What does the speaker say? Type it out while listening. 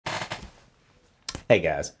Hey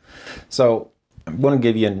guys, so I'm going to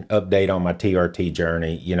give you an update on my TRT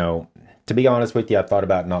journey. To be honest with you, I thought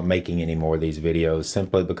about not making any more of these videos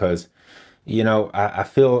simply because, I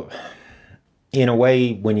feel in a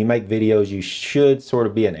way when you make videos, you should sort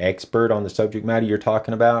of be an expert on the subject matter you're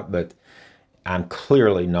talking about, but I'm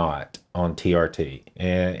clearly not on TRT.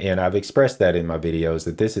 And I've expressed that in my videos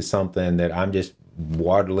that this is something that I'm just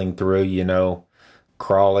waddling through,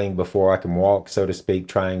 crawling before I can walk, so to speak,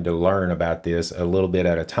 trying to learn about this a little bit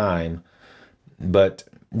at a time. But,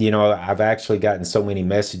 I've actually gotten so many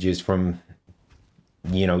messages from,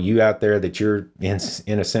 you out there that you're in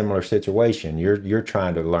a similar situation. You're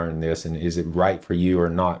trying to learn this, and is it right for you or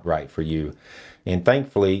not right for you? And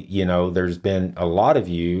thankfully, there's been a lot of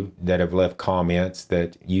you that have left comments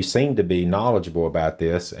that you seem to be knowledgeable about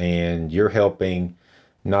this, and you're helping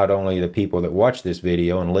not only the people that watch this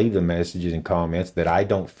video and leave the messages and comments that I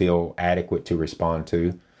don't feel adequate to respond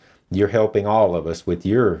to, you're helping all of us with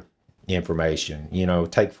your information.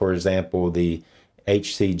 Take for example the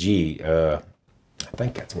HCG, I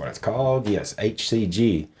think that's what it's called. Yes,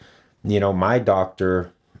 HCG. My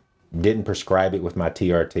doctor didn't prescribe it with my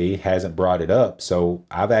TRT, hasn't brought it up. So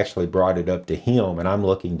I've actually brought it up to him, and I'm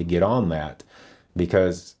looking to get on that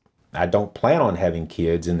because I don't plan on having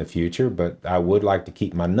kids in the future, but I would like to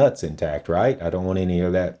keep my nuts intact, right? I don't want any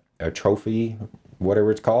of that atrophy, whatever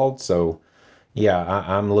it's called. So yeah,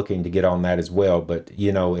 I'm looking to get on that as well. But,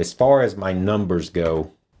 as far as my numbers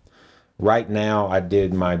go, right now I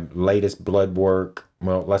did my latest blood work.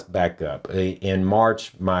 Well, let's back up. In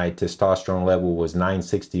March, my testosterone level was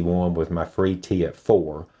 961 with my free T at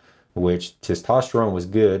 4, which testosterone was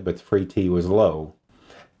good, but the free T was low.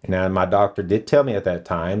 Now, my doctor did tell me at that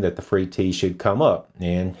time that the free T should come up,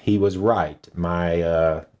 and he was right.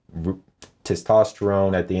 My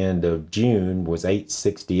testosterone at the end of June was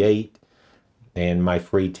 868, and my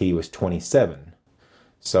free T was 27.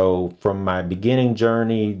 So from my beginning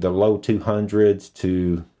journey, the low 200s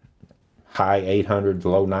to high 800s,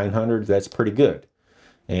 low 900s, that's pretty good.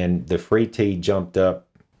 And the free T jumped up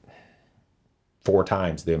 4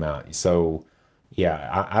 times the amount. So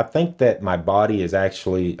yeah, I think that my body is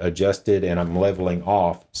actually adjusted and I'm leveling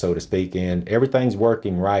off, so to speak, and everything's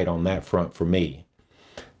working right on that front for me.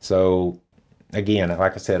 So again,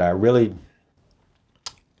 like I said,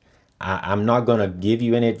 I'm not going to give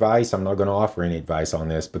you any advice. I'm not going to offer any advice on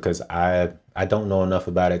this because I don't know enough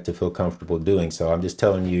about it to feel comfortable doing so. I'm just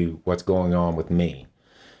telling you what's going on with me.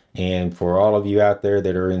 And for all of you out there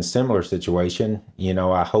that are in similar situation,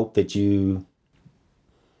 I hope that you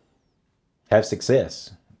have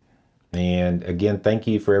success. And again, thank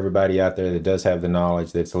you for everybody out there that does have the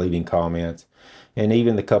knowledge that's leaving comments. And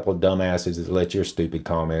even the couple of dumbasses that let your stupid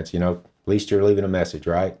comments, at least you're leaving a message,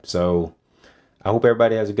 right? So I hope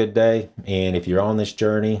everybody has a good day. And if you're on this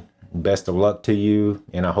journey, best of luck to you.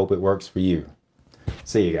 And I hope it works for you.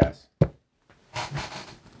 See you guys.